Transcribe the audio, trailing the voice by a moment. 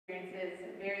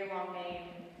long name,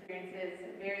 experiences,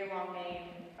 very long name.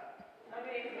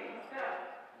 Amazing. So,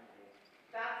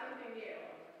 that's something new.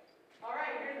 All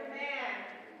right, here's the man.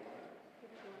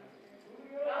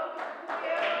 Welcome,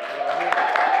 Coolio.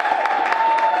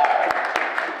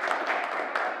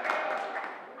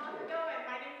 How's it going?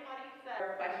 My name's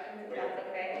Lisa. Questions, if that's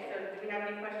okay. So, do we have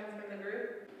any questions from the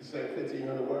group? You said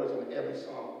 1,500 words in every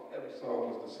song. Every song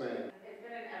was the same. It's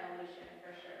been an evolution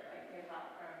for sure, like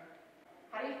hip-hop from.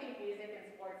 How do you think music and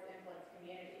sports influence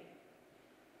community?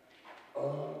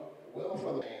 Well,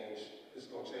 for the change, it's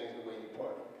going to change the way you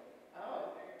party.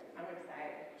 Oh, I'm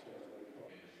excited.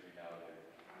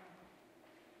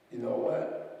 You know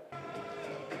what?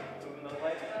 Moving those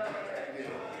lights up.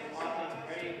 Awesome.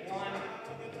 Ready? 1, 2,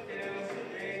 3.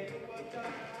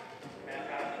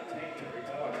 Fantastic. Thank you.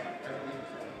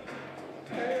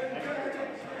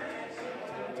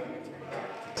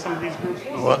 Some of these groups,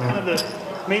 what's kind of the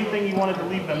main thing you wanted to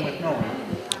leave them with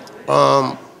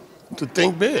knowing? To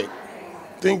think big.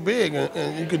 Think big,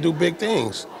 and you can do big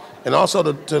things. And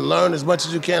also to learn as much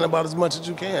as you can about as much as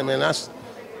you can, man. That's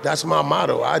my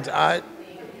motto. I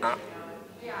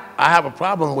have a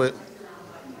problem with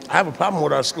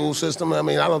our school system. I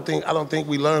mean, I don't think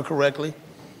we learn correctly.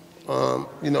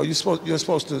 You know, you're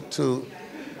supposed to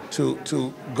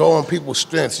go on people's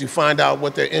strengths. You find out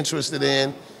what they're interested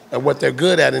in and what they're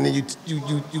good at, and then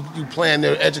you plan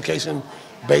their education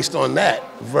based on that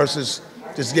versus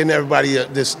just giving everybody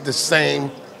the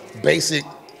same basic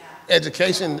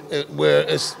education where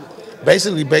it's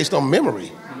basically based on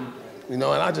memory. You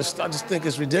know, and I just think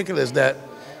it's ridiculous that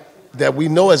we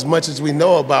know as much as we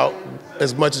know about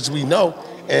as much as we know,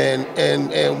 and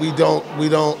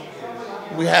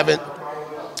we haven't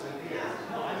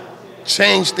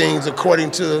changed things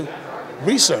according to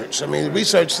research. I mean,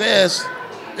 research says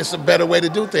it's a better way to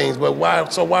do things, but why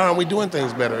aren't we doing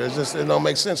things better? It don't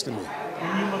make sense to me.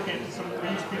 When you look at some of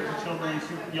these people, children,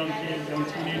 young kids, young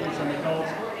teenagers, and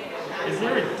adults, is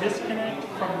there a disconnect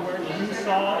from where you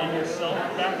saw in yourself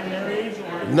back in their age,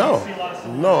 or No, do you see a lot of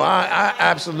no, I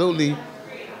absolutely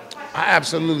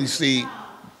see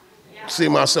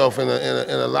myself in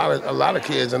a lot of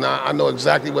kids, and I know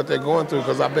exactly what they're going through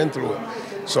because I've been through it.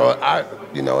 So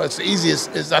it's the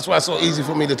easiest. That's why it's so easy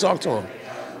for me to talk to them,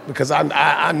 because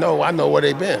I know where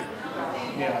they've been.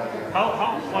 Yeah.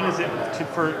 How fun is it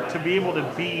to be able to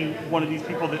be one of these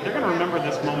people that they're going to remember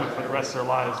this moment for the rest of their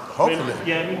lives? Hopefully.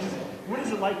 I mean, what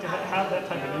is it like to have that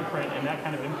type of imprint and that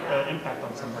kind of impact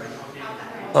on somebody?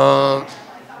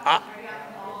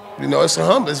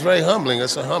 It's very humbling.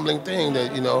 It's a humbling thing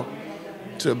that,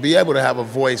 to be able to have a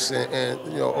voice and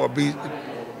or be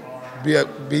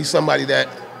somebody that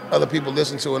other people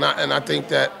listen to, and I think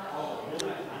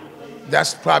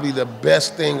that's probably the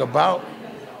best thing about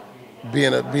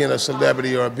being a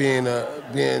celebrity or being a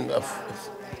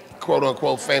quote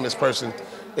unquote famous person,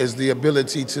 is the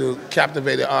ability to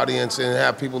captivate the audience and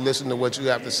have people listen to what you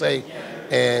have to say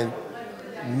and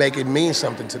make it mean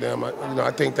something to them.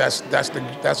 I think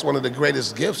that's one of the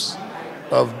greatest gifts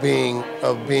of being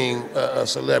a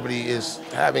celebrity, is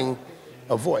having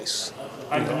a voice.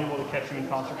 I've been able to catch you in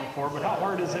concert before, but how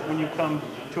hard is it when you come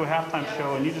to a halftime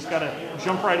show and you just got to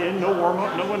jump right in, no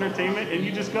warm-up, no entertainment, and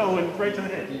you just go and right to the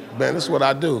hit? Man, this is what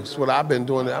I do. It's what I've been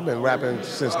doing. I've been rapping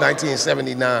since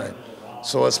 1979.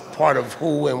 So it's part of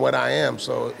who and what I am.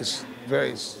 So it's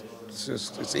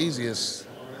easiest.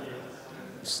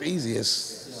 It's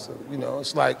easiest. So,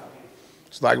 it's like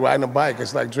riding a bike.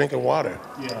 It's like drinking water.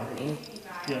 Yeah.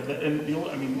 Yeah,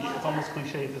 it's almost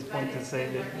cliche at this point to say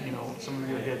that, some of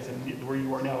your hits and where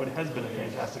you are now, it has been a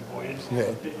fantastic voyage.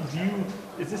 Yeah.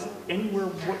 Is this anywhere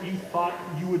what you thought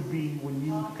you would be when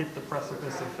you hit the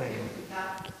precipice of fame?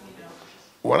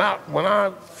 When I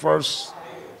first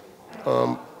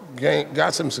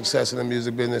got some success in the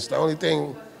music business, the only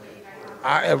thing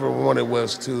I ever wanted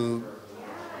was to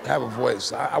have a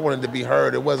voice. I wanted to be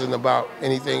heard. It wasn't about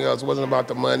anything else. It wasn't about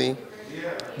the money,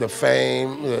 the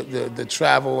fame, the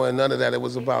travel, and none of that. It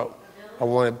was about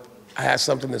I had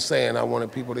something to say, and I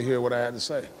wanted people to hear what I had to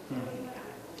say.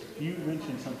 You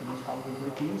mentioned something that's probably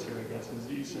breaking news here, I guess, is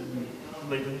you said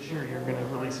later this year you're going to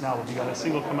release an album. You got a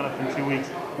single coming up in 2 weeks,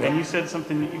 and you said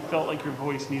something that you felt like your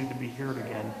voice needed to be heard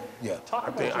again. Yeah,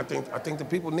 I think the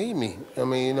people need me. I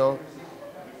mean,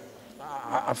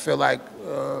 I feel like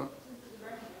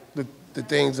the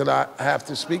things that I have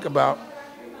to speak about,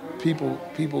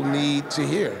 people need to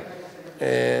hear,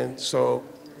 and so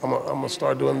I'm gonna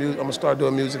start doing music. I'm gonna start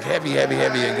doing music heavy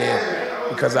again,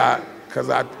 because I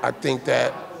think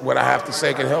that what I have to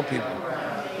say can help people.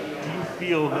 Do you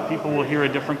feel that people will hear a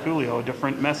different Coolio, a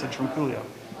different message from Coolio?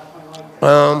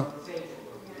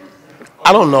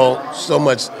 I don't know so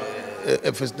much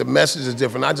if it's the message is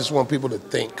different. I just want people to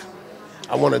think.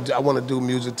 I want to do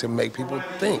music to make people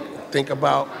think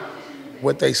about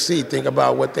what they see, think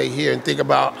about what they hear, and think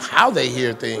about how they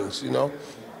hear things. You know,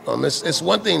 it's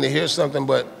one thing to hear something,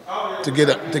 but to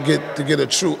get a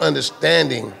true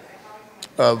understanding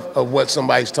of what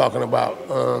somebody's talking about.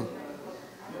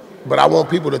 But I want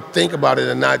people to think about it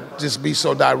and not just be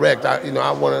so direct. I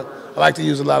like to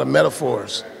use a lot of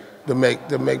metaphors to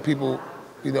make people,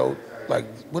 you know, like,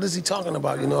 what is he talking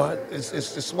about? You know,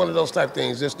 it's one of those type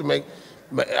things just to make.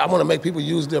 I want to make people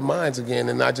use their minds again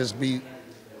and not just be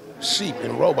sheep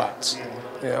and robots.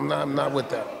 Yeah, I'm not with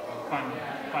that. Finally,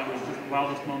 just the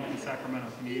wildest moment in Sacramento.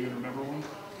 Can you even remember one?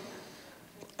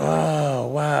 Oh,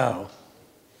 wow.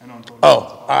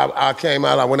 I I came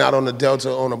out, I went out on the Delta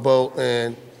on a boat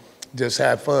and just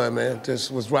had fun, man.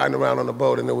 Just was riding around on the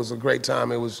boat and it was a great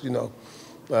time. It was, you know,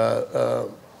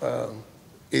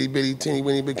 itty bitty teeny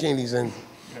weeny bikinis and,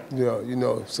 you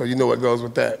know, so you know what goes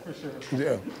with that. For sure.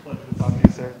 Yeah. Pleasure to talk to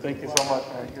you, sir. Thank you so much,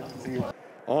 man. Good to see you.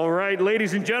 All right,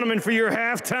 ladies and gentlemen, for your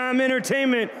halftime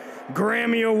entertainment,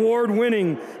 Grammy Award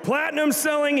winning, platinum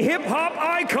selling hip hop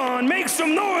icon, make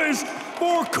some noise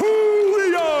for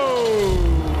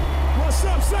Coolio! What's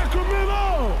up,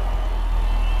 Sacramento?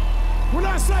 When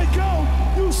I say go,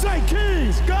 you say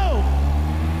Kings. Go.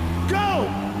 Go.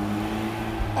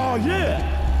 Oh, yeah.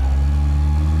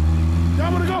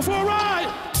 Y'all wanna go for a ride?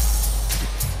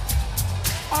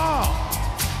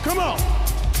 Oh, come on.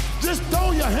 Just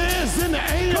throw your hands in the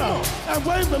air and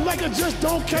wave them like I just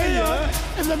don't care.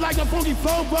 It look like a funky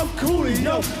flow from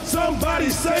Coolio. Somebody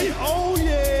say, oh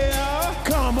yeah.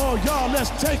 Come on, y'all, let's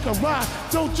take a ride.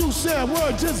 Don't you say a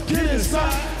word, just get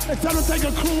inside. And tell them take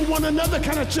a crew one another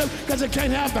kind of trip, cause you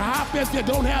can't have the hop if you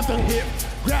don't have the hip.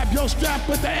 Grab your strap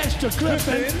with the extra clip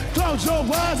in. Close your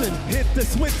eyes and hit the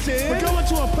switch in. We're going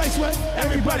to a place where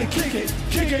everybody kick it,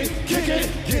 kick it, kick it.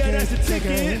 Yeah, that's the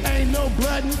ticket. Ain't no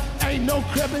blooding, ain't no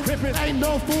crippin', ain't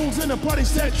no fools in the party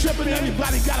set tripping.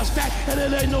 Everybody got a stack and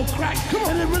it ain't no crack.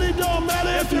 And it really don't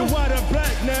matter if you're white or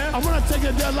black now. I wanna take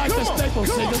it there like the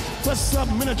Staples singer. Put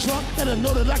something in the trunk and a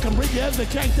note that I can bring you if they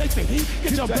can't take the heat.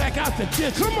 Get your back out the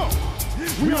ditch. Come on,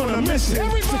 we on a mission.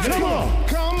 Everybody, come on.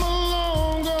 Come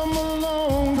along, come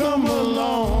along, come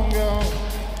along, y'all.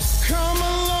 Come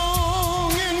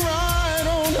along and ride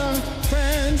on a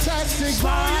fantastic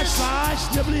slide, slide,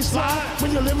 snippity slide.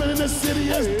 When you're living in the city,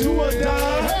 it's do or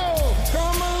die.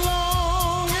 Come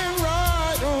along and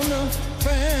ride on a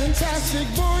fantastic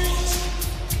voyage.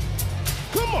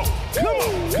 Come on, come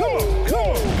on, come on, come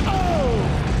on. Oh.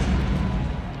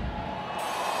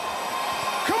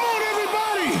 Come on,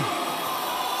 everybody.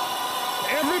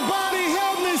 Everybody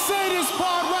help me say this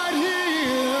part right here.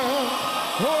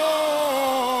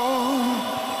 Oh,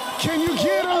 can you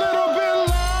get a little bit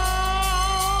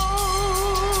louder?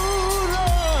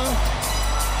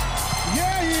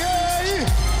 Yeah, yeah.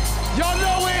 Y'all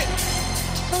know it.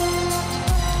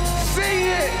 Sing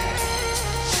it.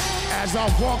 As I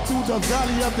walk through the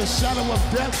valley of the shadow of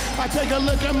death, I take a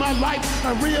look at my life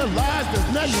and realize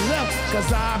there's nothing left.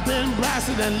 Cause I've been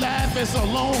blasted and laughing so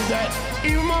long that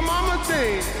even my mama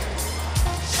thinks.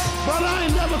 But I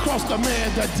ain't never crossed a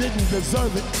man that didn't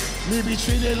deserve it. Me be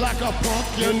treated like a punk,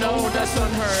 you know that's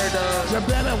unheard of. You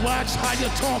better watch how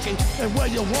you're talking and where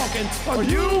you're walking, or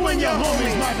you and your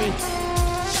homies might be.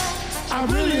 I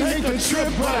really hate the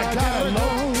trip, but I gotta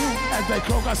know. As they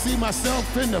croak, I see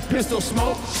myself in the pistol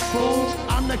smoke. Boom,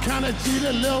 I'm the kind of G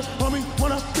that little homie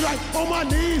wanna be like on my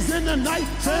knees in the night,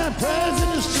 saying prayers in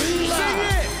the street. Sing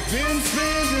it! Been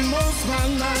spending most my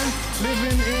life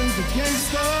living in the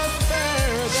gangsta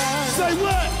paradise. Say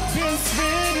what? Been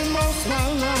spending most my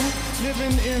life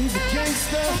living in the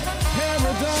gangsta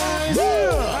paradise.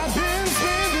 Yeah. I've been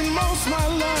spending most my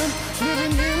life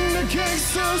living in the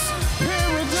gangsta's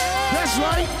paradise. That's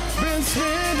right. Been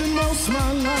spending most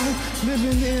my life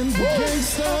living in the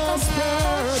gangsta's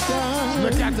paradise.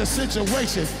 Look at the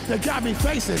situation that got me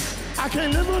facing. I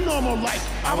can't live a normal life.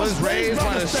 I was raised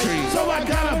by the street, so I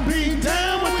gotta be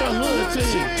down with the hood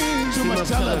team. Too much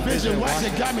television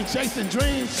watching got me chasing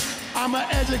dreams. I'm an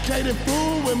educated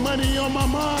fool with money on my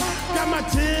mind. Got my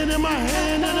tin in my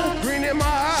hand and a green in my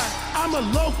eye. I'm a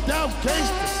loped out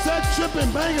gangster, set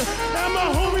tripping banger, and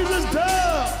my homies is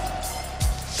dead.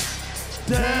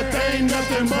 Death ain't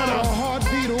nothing but a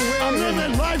heartbeat away. I'm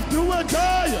living life do or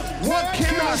die. What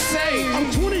can I say? I'm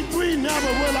 23 now,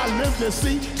 but will I live to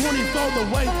see 24 the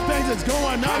way things is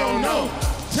going? I don't know.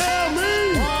 Tell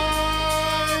me.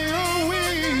 Why are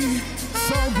we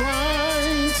so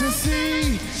blind to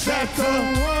see that the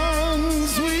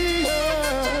ones we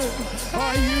love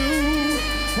are you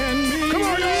and me? Come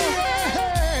on,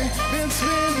 y'all. Been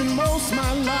spending most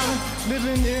my life life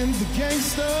living in the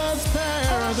gangsta's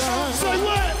paradise. Say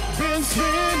what? Been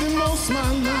spending most of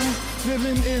my life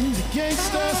living in the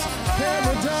gangsta's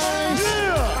paradise.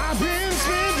 Yeah. I've been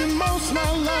spending most of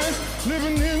my life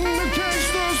living in the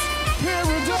gangsta's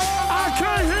paradise. I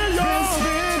can't hear y'all. Been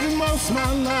spending most of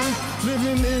my life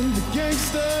living in the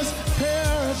gangsta's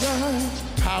paradise.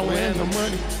 Power and the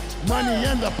money. Money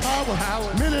and the power.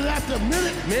 Minute after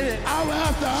minute. Hour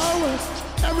after hour.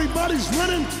 Everybody's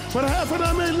running, but half of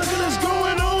them ain't looking what's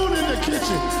going on in the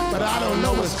kitchen. But I don't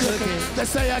know what's cooking. They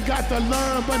say I got to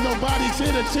learn, but nobody's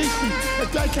here to teach me.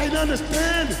 If they can't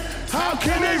understand it, how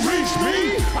can they reach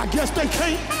me? I guess they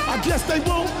can't, I guess they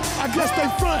won't, I guess they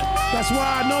front. That's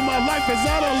why I know my life is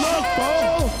out of luck,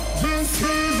 for been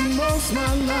spending most of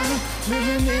my life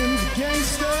living in the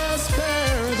gangsta's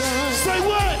paradise. Say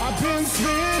what? I've been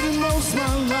spending most of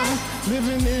my life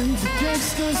living in the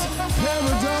gangsta's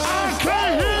paradise. I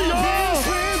can't hear you. I've been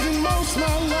spending most of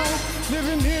my life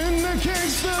living in the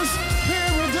gangsta's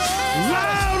paradise.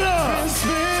 Louder. I've been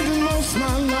spending most of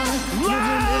my life living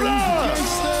in the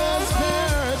gangsta's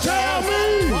paradise. Tell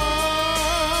me.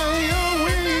 Why are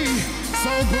we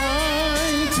so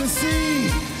blind to see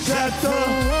that the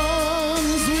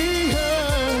ones we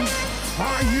heard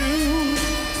are you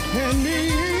and me?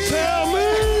 Tell me.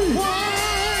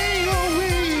 Why are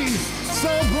we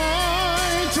so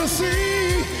blind to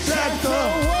see that the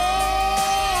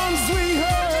ones we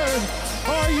heard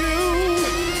are you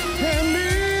and me?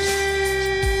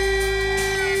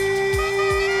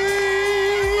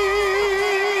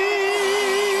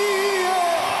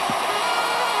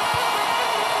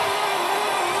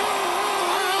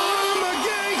 I'm a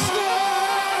gangster.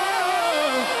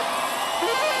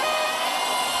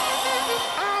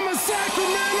 I'm a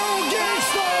Sacramento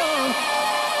gangster.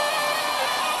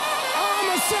 I'm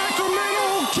a Sacramento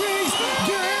Kings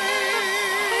gangster.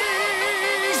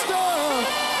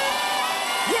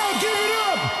 Yo, give it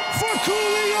up for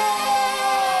Coolio.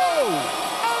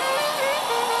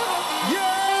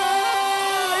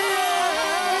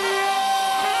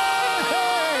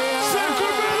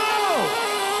 Sacramento.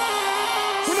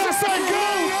 When I say go,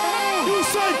 you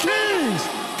say Kings.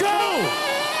 Go,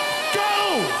 go,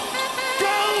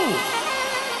 go.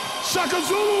 Shaka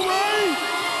Zulu, man.